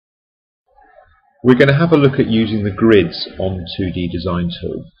We're going to have a look at using the grids on 2D Design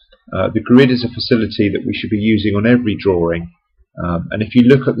Tool. The grid is a facility that we should be using on every drawing, and if you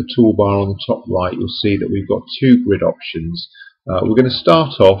look at the toolbar on the top right, you'll see that we've got two grid options. We're going to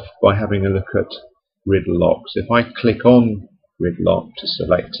start off by having a look at grid lock. So if I click on grid lock to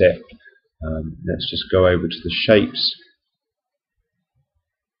select it, let's just go over to the shapes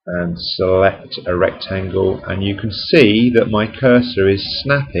and select a rectangle, and you can see that my cursor is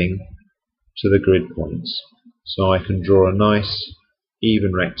snapping to the grid points, so I can draw a nice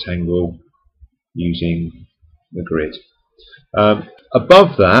even rectangle using the grid.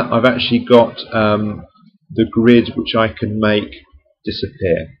 Above that, I've actually got the grid which I can make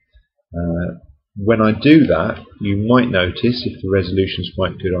disappear. When I do that, you might notice, if the resolution is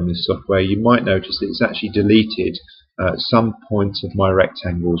quite good on this software, you might notice that it's actually deleted some points of my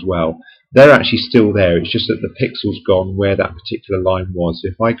rectangle as well. They're actually still there, it's just that the pixel's gone where that particular line was.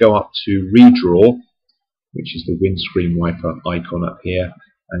 If I go up to redraw, which is the windscreen wiper icon up here,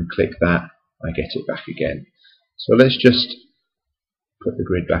 and click that, I get it back again. So let's just put the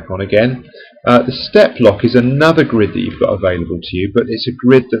grid back on again. The Steplock is another grid that you've got available to you, but it's a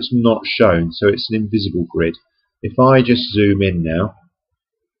grid that's not shown, so it's an invisible grid. If I just zoom in now,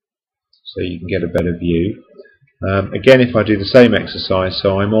 so you can get a better view. Again, if I do the same exercise,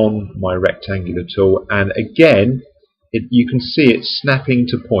 so I'm on my rectangular tool, and again you can see it snapping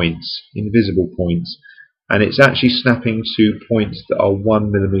to points, invisible points, and it's actually snapping to points that are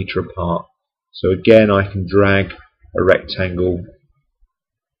 1 millimeter apart. So again, I can drag a rectangle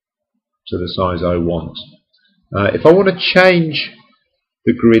to the size I want. If I want to change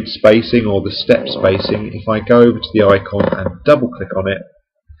the grid spacing or the step spacing, if I go over to the icon and double click on it,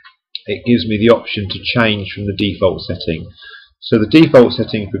 it gives me the option to change from the default setting. So the default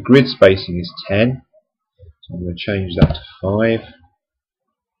setting for grid spacing is 10. So I'm going to change that to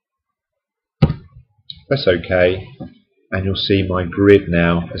 5. Press OK, and you'll see my grid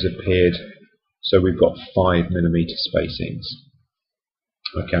now has appeared. So we've got 5 millimeter spacings.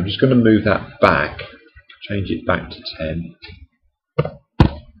 Okay, I'm just going to move that back, change it back to 10,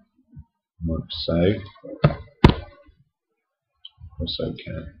 like so. Press OK.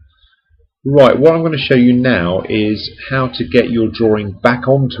 Right, what I'm going to show you now is how to get your drawing back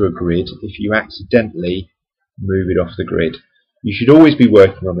onto a grid if you accidentally move it off the grid. You should always be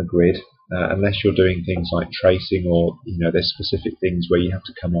working on a grid unless you're doing things like tracing, or there's specific things where you have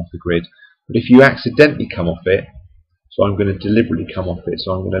to come off the grid. But if you accidentally come off it, so I'm going to deliberately come off it,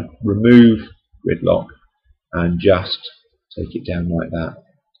 so I'm going to remove grid lock and just take it down like that.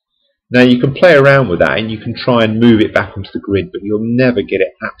 Now you can play around with that and you can try and move it back onto the grid, but you'll never get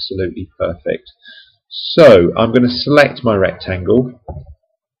it absolutely perfect. So I'm going to select my rectangle.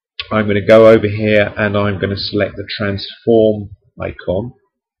 I'm going to go over here and I'm going to select the transform icon,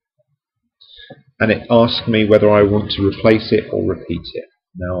 and it asks me whether I want to replace it or repeat it.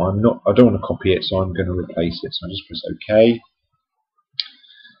 Now I don't want to copy it, so I'm going to replace it. So I just press OK.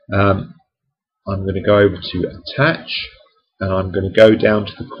 I'm going to go over to attach, and I'm going to go down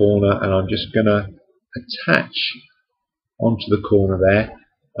to the corner, and I'm just going to attach onto the corner there,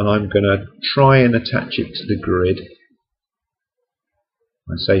 and I'm going to try and attach it to the grid.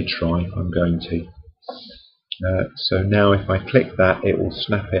 I say try, I'm going to. So now if I click that, it will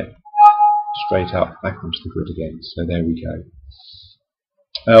snap it straight up back onto the grid again. So there we go.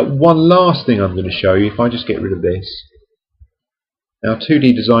 One last thing I'm going to show you, if I just get rid of this. Now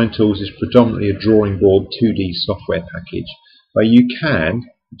 2D Design Tools is predominantly a drawing board 2D software package, but you can,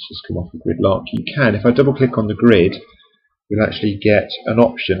 let's just come off the grid lock, you can, if I double click on the grid, you'll actually get an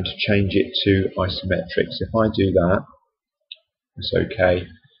option to change it to isometrics. If I do that, it's OK,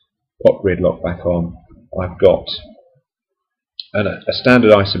 pop grid lock back on, I've got a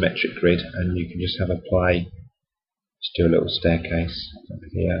standard isometric grid, and you can just have a play. Just do a little staircase over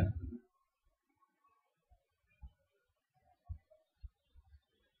here.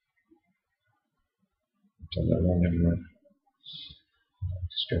 Done that wrong, haven't I?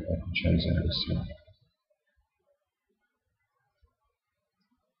 Just go back and change that this time.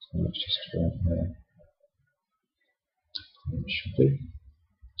 So let's just go up there. It should do.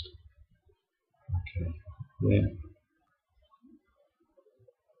 Okay, yeah.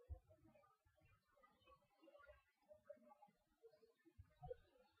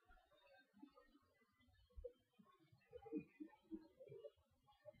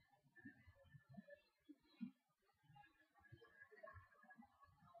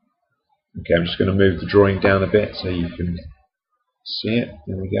 Okay, I'm just going to move the drawing down a bit so you can see it.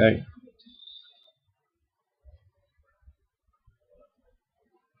 There we go.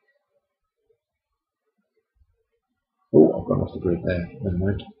 Oh, I've gone off the grid there. Never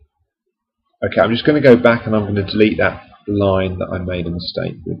mind. Okay, I'm just going to go back and I'm going to delete that line that I made a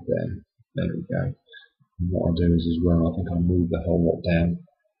mistake with there. There we go. And what I'll do is as well, I think I'll move the whole lot down.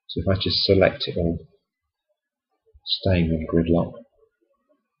 So if I just select it all, staying on gridlock,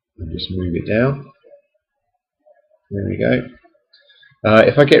 and just move it down. There we go.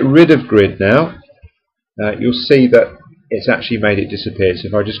 If I get rid of grid now, you'll see that it's actually made it disappear. So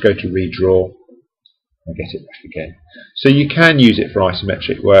if I just go to redraw, I get it back again. So you can use it for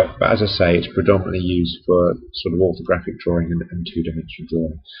isometric work, but as I say, it's predominantly used for sort of orthographic drawing and two-dimensional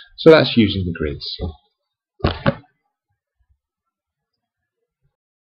drawing. So that's using the grids.